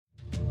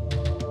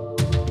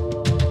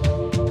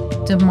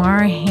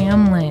Damar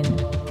Hamlin.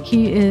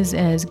 He is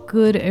as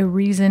good a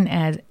reason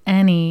as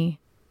any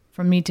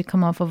for me to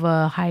come off of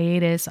a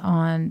hiatus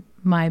on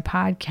my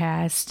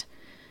podcast.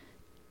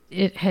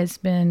 It has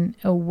been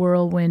a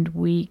whirlwind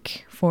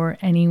week for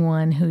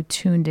anyone who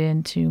tuned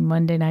in to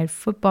Monday Night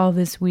Football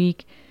this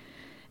week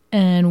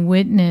and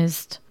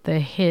witnessed the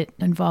hit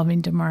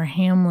involving Damar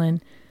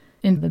Hamlin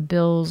in the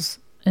Bills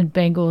and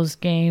Bengals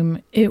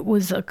game. It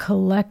was a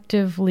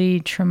collectively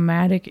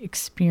traumatic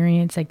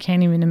experience. I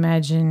can't even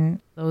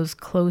imagine those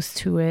close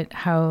to it,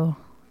 how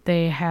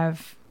they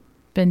have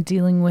been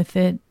dealing with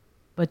it.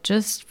 But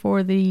just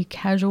for the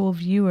casual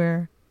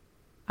viewer,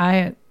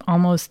 I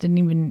almost didn't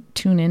even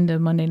tune into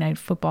Monday Night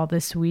Football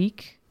this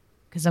week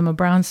because I'm a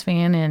Browns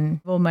fan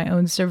and my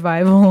own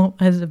survival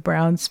as a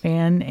Browns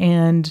fan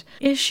and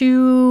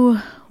issue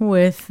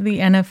with the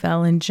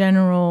NFL in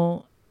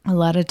general. A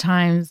lot of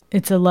times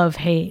it's a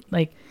love-hate.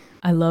 Like,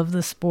 I love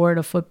the sport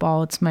of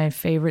football. It's my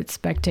favorite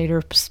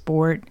spectator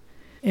sport.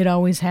 It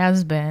always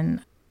has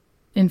been.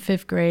 In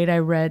 5th grade, I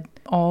read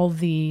all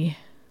the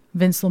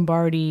Vince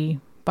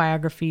Lombardi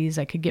biographies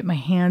I could get my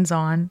hands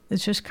on.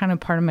 It's just kind of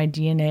part of my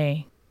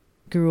DNA.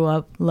 Grew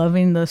up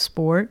loving the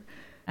sport.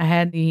 I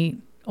had the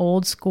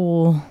old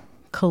school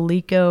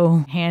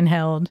Coleco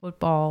handheld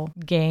football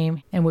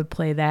game and would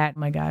play that.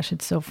 My gosh,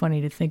 it's so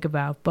funny to think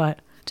about, but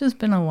just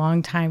been a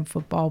long time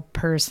football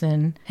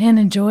person and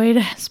enjoyed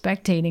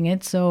spectating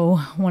it. So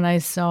when I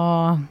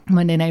saw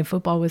Monday Night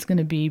Football was going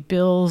to be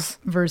Bills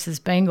versus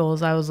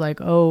Bengals, I was like,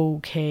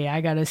 okay,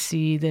 I got to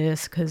see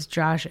this because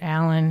Josh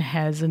Allen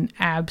has an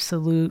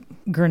absolute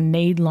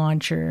grenade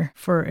launcher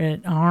for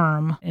an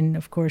arm. And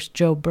of course,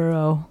 Joe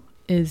Burrow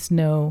is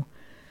no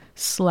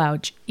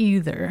slouch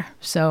either.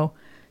 So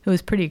it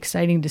was pretty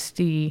exciting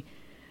to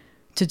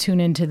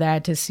tune into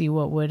that to see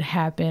what would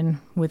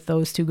happen with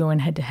those two going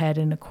head to head.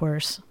 And of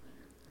course,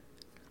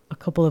 a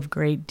couple of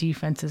great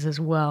defenses as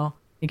well.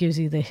 It gives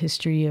you the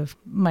history of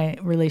my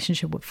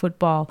relationship with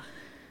football.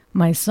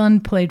 My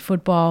son played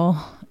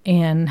football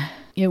and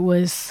it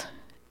was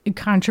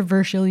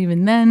controversial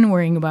even then,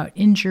 worrying about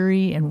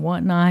injury and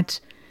whatnot.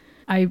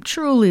 I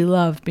truly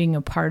love being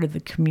a part of the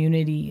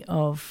community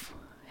of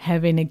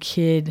having a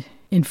kid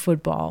in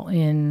football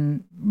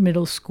in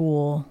middle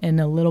school and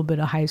a little bit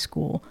of high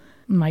school.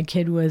 My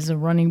kid was a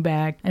running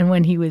back, and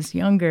when he was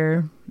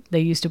younger,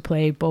 they used to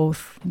play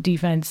both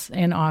defense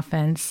and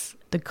offense.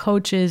 The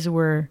coaches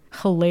were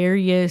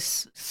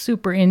hilarious,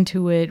 super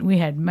into it. We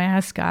had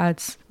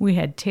mascots, we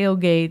had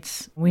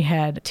tailgates, we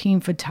had a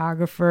team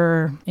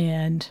photographer,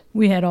 and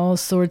we had all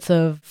sorts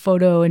of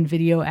photo and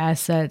video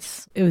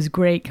assets. It was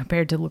great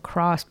compared to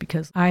lacrosse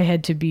because I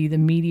had to be the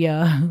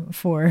media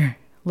for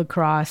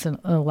lacrosse in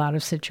a lot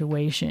of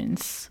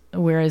situations,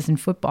 whereas in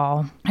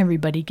football,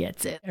 everybody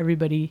gets it.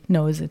 Everybody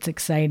knows it's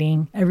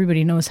exciting.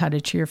 Everybody knows how to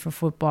cheer for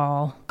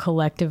football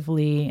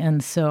collectively,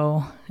 and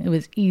so it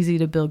was easy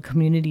to build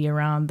community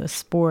around the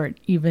sport,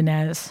 even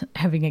as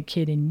having a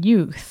kid in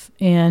youth.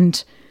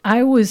 And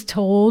I was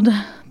told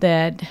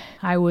that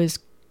I was,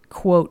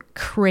 quote,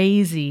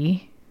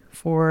 crazy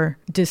for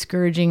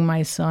discouraging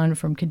my son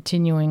from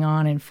continuing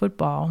on in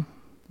football,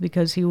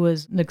 because he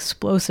was an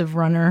explosive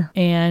runner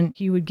and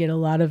he would get a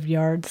lot of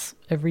yards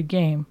every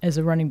game as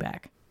a running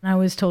back. I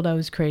was told I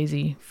was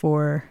crazy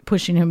for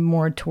pushing him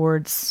more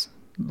towards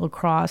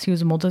lacrosse. He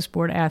was a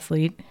multi-sport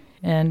athlete,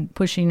 and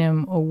pushing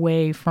him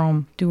away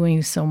from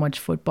doing so much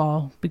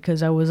football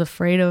because I was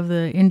afraid of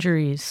the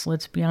injuries.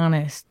 Let's be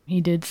honest.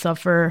 He did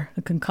suffer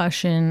a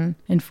concussion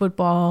in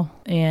football,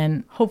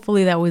 and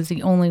hopefully that was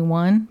the only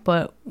one,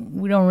 but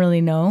we don't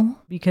really know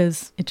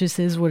because it just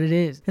is what it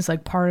is. It's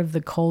like part of the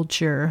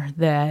culture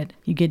that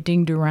you get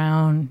dinged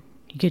around,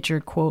 you get your,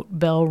 quote,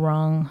 bell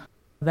rung,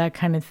 that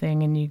kind of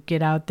thing, and you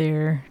get out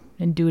there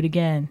and do it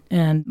again.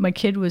 And my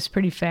kid was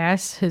pretty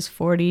fast. His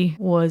 40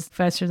 was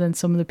faster than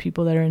some of the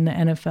people that are in the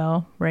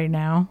NFL right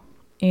now.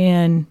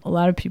 And a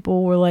lot of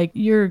people were like,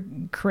 you're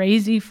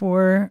crazy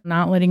for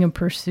not letting him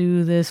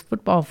pursue this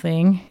football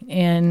thing.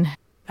 And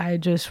I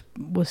just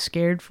was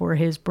scared for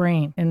his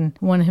brain and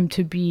wanted him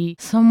to be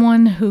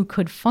someone who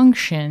could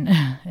function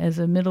as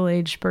a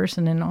middle-aged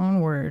person and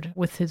onward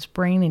with his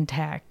brain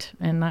intact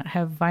and not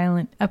have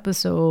violent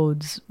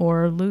episodes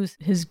or lose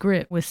his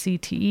grip with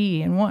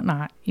CTE and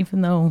whatnot.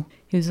 Even though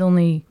he was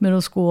only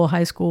middle school,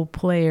 high school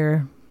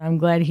player, I'm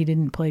glad he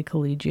didn't play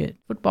collegiate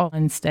football.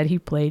 Instead, he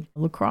played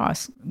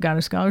lacrosse, got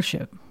a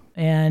scholarship.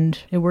 And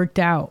it worked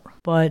out.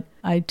 But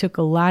I took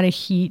a lot of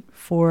heat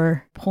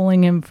for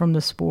pulling him from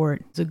the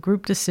sport. It's a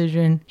group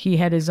decision. He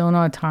had his own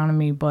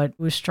autonomy, but it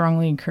was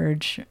strongly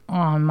encouraged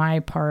on my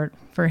part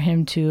for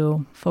him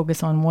to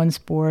focus on one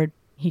sport.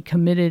 He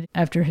committed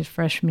after his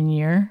freshman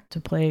year to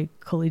play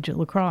collegiate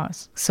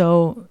lacrosse.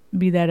 So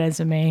be that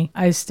as it may,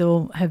 I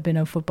still have been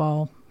a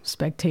football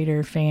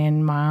spectator,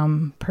 fan,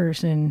 mom,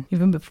 person,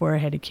 even before I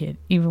had a kid,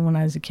 even when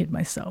I was a kid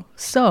myself.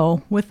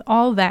 So with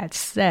all that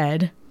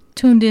said,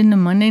 tuned in to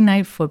Monday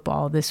Night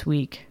Football this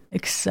week.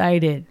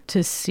 Excited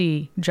to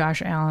see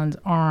Josh Allen's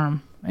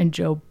arm and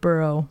Joe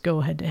Burrow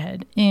go head to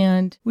head.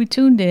 And we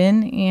tuned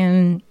in,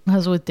 and I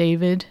was with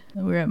David.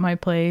 We were at my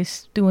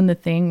place doing the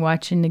thing,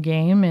 watching the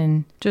game,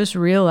 and just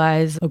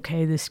realized,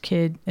 okay, this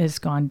kid has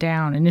gone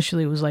down.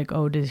 Initially, it was like,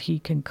 oh, did he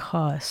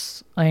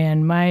concuss?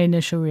 And my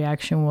initial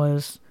reaction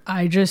was,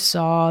 I just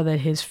saw that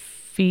his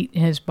feet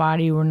and his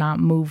body were not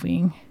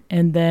moving.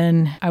 And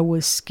then I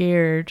was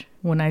scared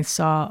when I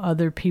saw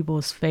other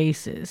people's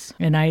faces.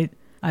 And I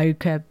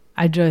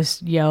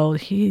just yelled,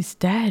 he's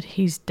dead.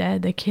 He's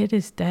dead. The kid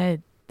is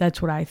dead.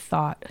 That's what I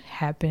thought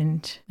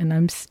happened. And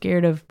I'm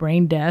scared of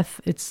brain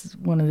death. It's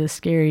one of the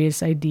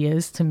scariest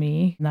ideas to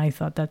me. And I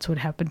thought that's what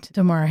happened to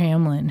Damar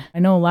Hamlin. I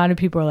know a lot of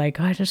people are like,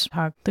 I just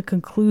talked the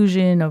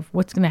conclusion of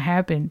what's going to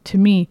happen. To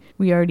me,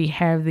 we already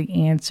have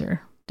the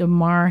answer.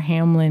 Damar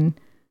Hamlin,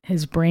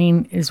 his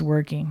brain is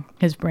working.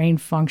 His brain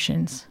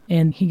functions.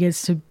 And he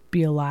gets to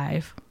be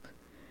alive.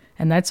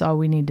 And that's all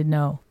we need to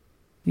know.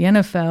 The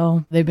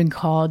NFL, they've been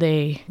called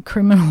a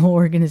criminal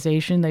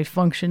organization. They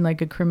function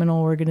like a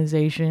criminal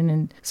organization,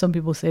 and some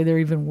people say they're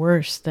even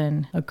worse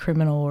than a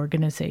criminal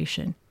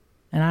organization.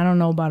 And I don't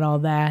know about all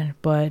that,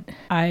 but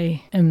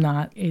I am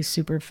not a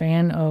super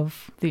fan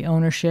of the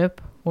ownership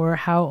or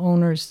how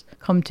owners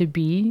come to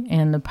be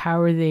and the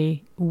power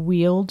they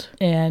wield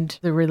and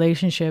the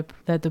relationship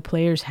that the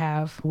players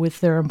have with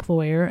their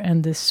employer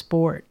and this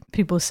sport.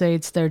 People say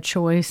it's their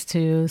choice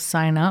to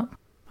sign up.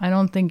 I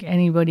don't think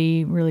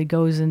anybody really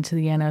goes into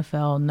the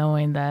NFL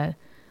knowing that,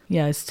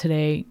 yes,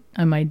 today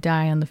I might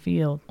die on the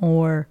field.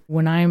 Or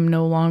when I'm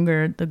no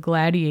longer the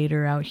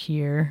gladiator out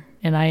here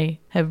and I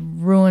have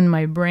ruined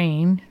my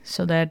brain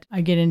so that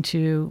I get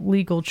into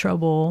legal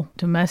trouble,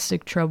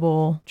 domestic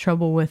trouble,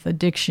 trouble with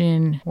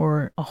addiction,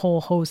 or a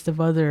whole host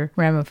of other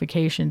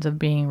ramifications of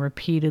being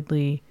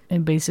repeatedly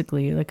and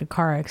basically like a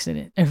car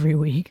accident every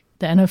week.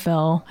 The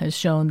NFL has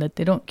shown that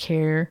they don't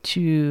care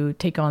to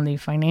take on the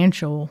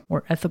financial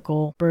or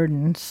ethical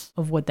burdens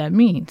of what that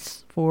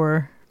means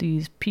for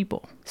these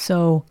people.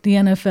 So the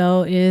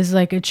NFL is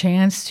like a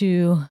chance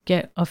to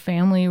get a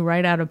family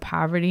right out of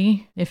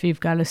poverty if you've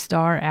got a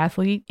star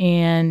athlete.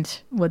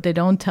 And what they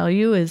don't tell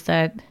you is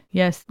that,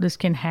 yes, this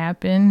can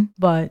happen,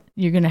 but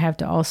you're going to have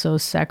to also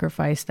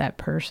sacrifice that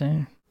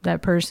person.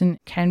 That person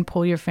can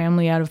pull your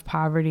family out of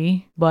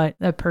poverty, but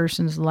that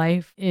person's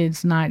life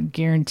is not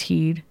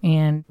guaranteed,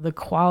 and the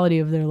quality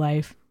of their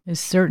life is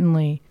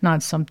certainly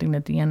not something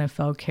that the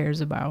NFL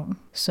cares about.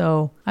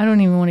 So I don't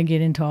even want to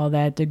get into all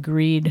that, the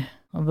greed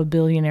of a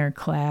billionaire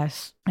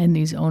class and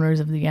these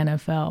owners of the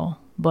NFL.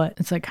 But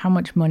it's like, how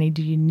much money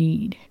do you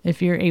need? If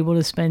you're able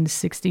to spend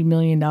 $60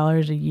 million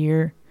a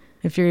year,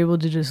 if you're able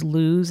to just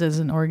lose as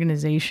an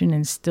organization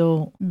and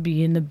still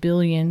be in the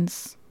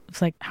billions, it's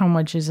like, how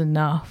much is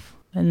enough?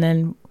 And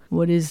then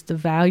what is the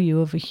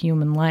value of a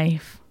human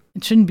life?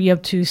 It shouldn't be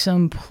up to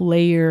some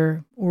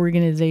player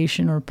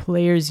organization or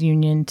players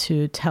union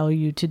to tell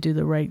you to do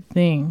the right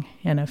thing.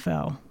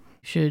 NFL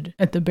should,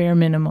 at the bare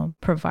minimum,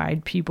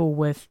 provide people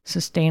with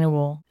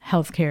sustainable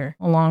health care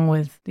along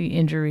with the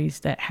injuries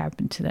that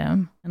happen to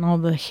them and all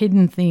the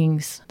hidden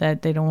things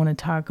that they don't want to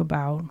talk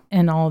about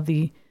and all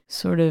the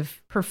sort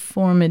of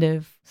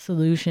performative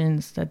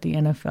solutions that the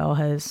NFL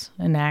has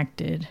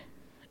enacted.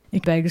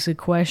 It begs the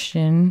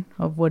question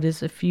of what is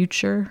the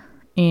future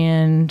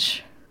and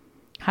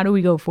how do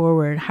we go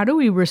forward? How do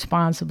we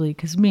responsibly,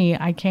 because me,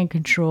 I can't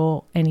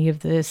control any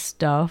of this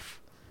stuff,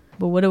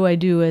 but what do I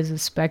do as a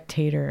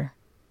spectator?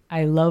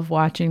 I love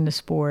watching the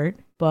sport,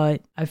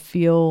 but I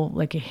feel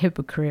like a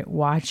hypocrite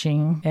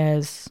watching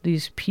as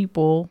these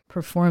people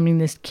performing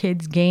this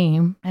kid's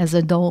game as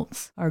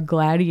adults are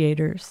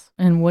gladiators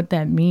and what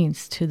that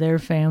means to their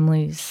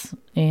families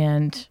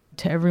and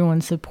to everyone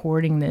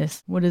supporting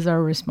this. What is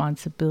our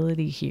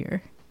responsibility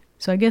here?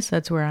 So I guess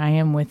that's where I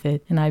am with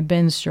it. And I've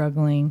been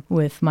struggling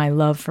with my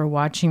love for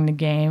watching the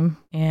game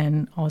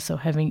and also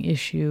having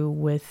issue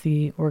with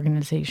the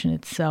organization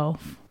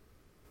itself.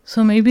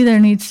 So maybe there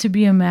needs to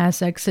be a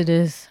mass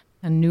exodus,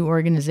 a new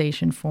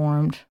organization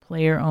formed,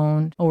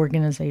 player-owned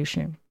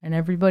organization, and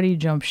everybody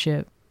jump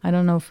ship. I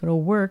don't know if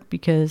it'll work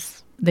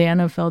because the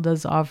NFL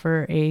does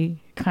offer a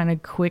kind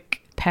of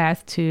quick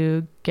path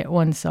to get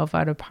oneself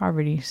out of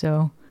poverty.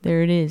 So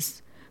there it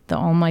is, the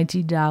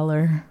almighty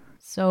dollar.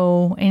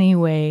 So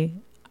anyway,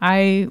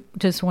 I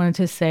just wanted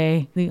to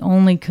say the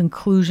only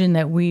conclusion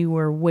that we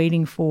were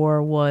waiting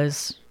for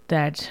was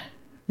that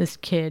this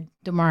kid,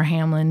 Damar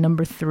Hamlin,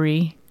 number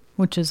 3,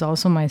 which is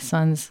also my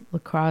son's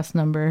lacrosse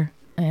number,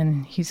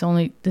 and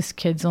this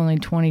kid's only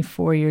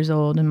 24 years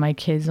old and my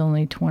kid's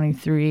only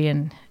 23,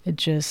 and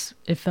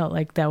it felt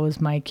like that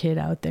was my kid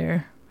out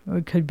there, or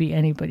it could be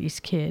anybody's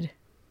kid.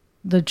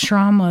 The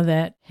trauma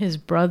that his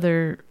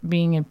brother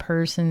being in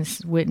person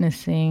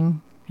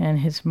witnessing, and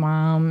his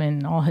mom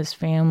and all his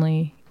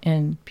family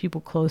and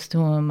people close to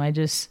him,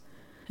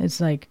 it's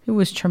like, it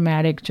was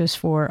traumatic just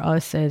for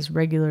us as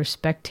regular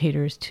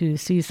spectators to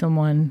see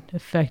someone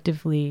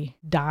effectively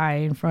die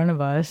in front of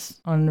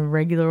us on the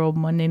regular old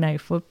Monday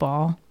Night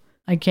Football.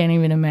 I can't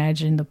even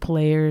imagine the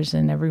players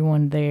and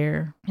everyone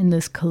there in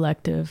this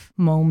collective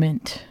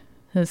moment.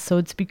 So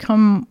it's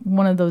become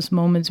one of those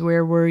moments,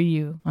 where were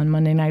you on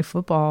Monday Night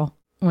Football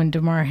when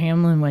Damar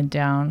Hamlin went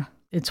down?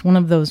 It's one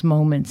of those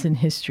moments in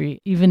history.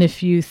 Even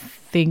if you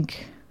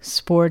think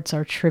sports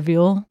are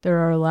trivial, there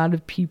are a lot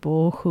of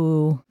people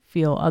who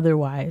feel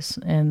otherwise,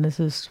 and this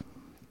is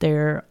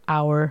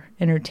our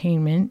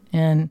entertainment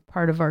and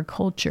part of our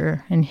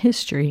culture and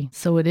history.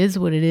 So it is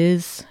what it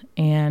is,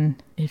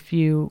 and if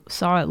you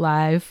saw it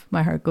live,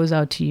 my heart goes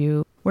out to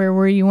you. Where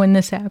were you when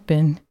this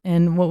happened,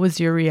 and what was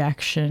your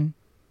reaction?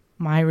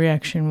 My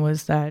reaction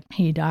was that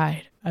he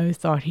died. I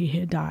thought he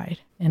had died,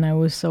 and I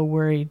was so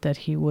worried that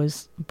he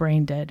was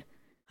brain dead.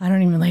 I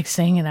don't even like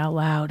saying it out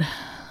loud.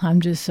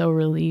 I'm just so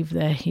relieved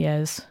that he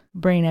has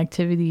brain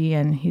activity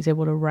and he's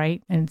able to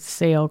write and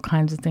say all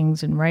kinds of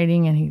things in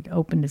writing, and he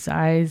opened his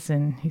eyes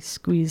and he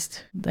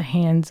squeezed the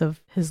hands of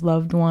his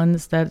loved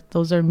ones.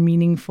 Those are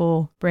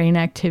meaningful brain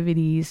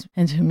activities,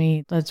 and to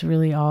me, that's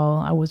really all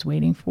I was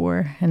waiting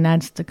for, and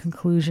that's the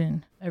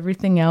conclusion.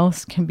 Everything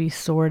else can be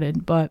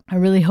sorted, but I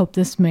really hope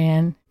this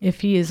man,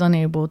 if he is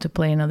unable to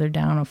play another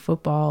down of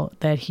football,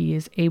 that he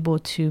is able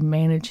to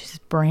manage his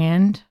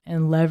brand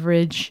and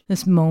leverage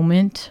this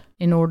moment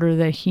in order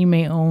that he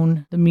may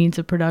own the means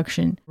of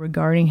production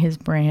regarding his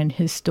brand,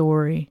 his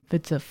story. If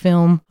it's a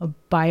film, a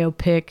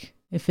biopic,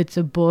 if it's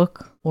a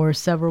book or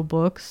several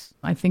books,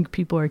 I think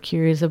people are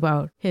curious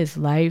about his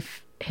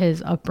life,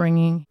 his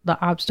upbringing, the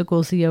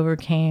obstacles he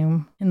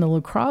overcame. In the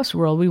lacrosse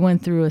world, we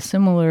went through a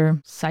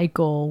similar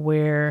cycle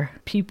where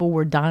people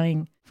were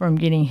dying from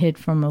getting hit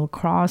from a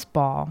lacrosse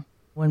ball.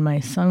 When my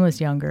son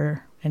was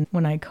younger, and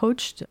when I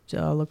coached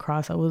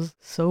lacrosse, I was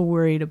so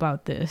worried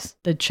about this.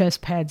 The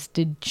chest pads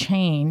did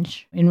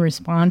change in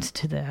response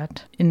to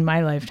that in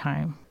my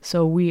lifetime.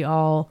 So we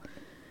all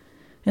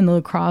in the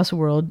lacrosse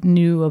world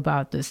knew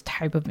about this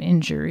type of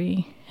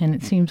injury. And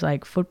it seems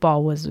like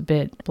football was a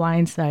bit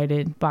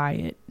blindsided by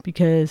it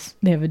because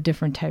they have a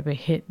different type of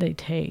hit they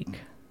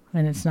take.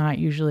 And it's not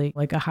usually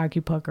like a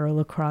hockey puck or a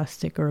lacrosse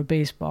stick or a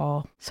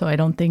baseball. So I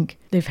don't think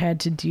they've had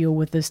to deal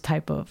with this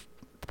type of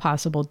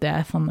possible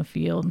death on the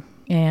field.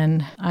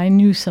 And I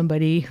knew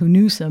somebody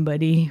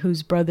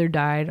whose brother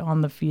died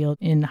on the field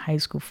in high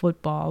school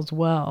football as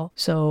well.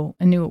 So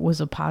I knew it was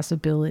a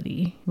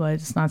possibility, but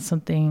it's not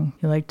something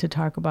you like to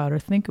talk about or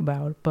think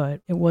about,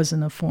 but it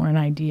wasn't a foreign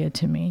idea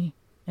to me.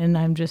 And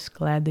I'm just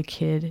glad the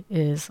kid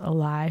is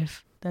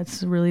alive.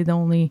 That's really the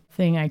only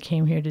thing I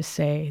came here to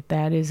say.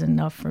 That is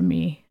enough for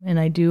me. And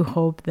I do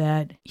hope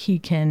that he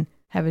can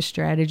have a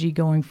strategy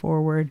going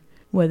forward,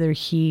 whether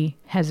he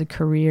has a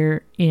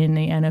career in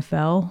the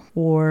NFL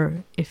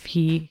or if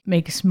he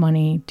makes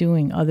money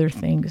doing other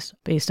things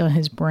based on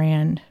his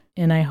brand.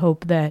 And I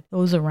hope that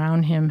those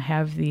around him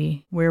have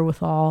the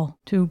wherewithal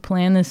to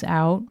plan this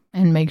out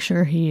and make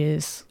sure he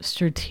is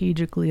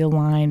strategically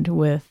aligned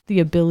with the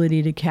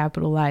ability to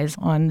capitalize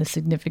on the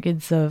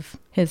significance of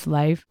his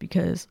life,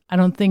 because I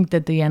don't think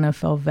that the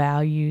NFL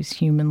values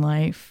human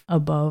life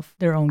above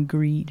their own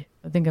greed.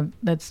 I think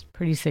that's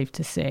pretty safe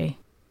to say.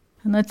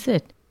 And that's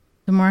it.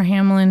 Damar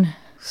Hamlin,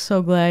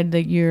 so glad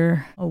that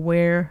you're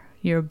aware,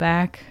 you're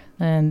back,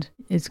 and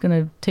it's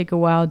going to take a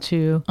while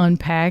to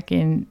unpack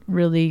and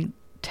really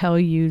tell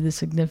you the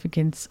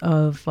significance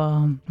of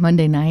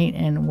Monday night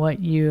and what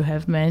you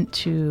have meant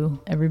to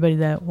everybody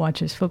that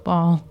watches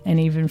football, and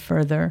even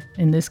further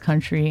in this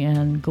country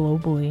and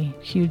globally.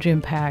 Huge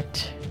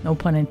impact, no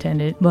pun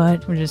intended,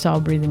 but we're just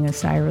all breathing a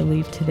sigh of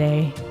relief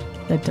today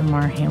that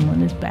Damar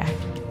Hamlin is back.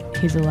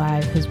 He's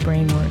alive, his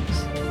brain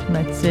works, and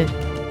that's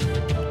it.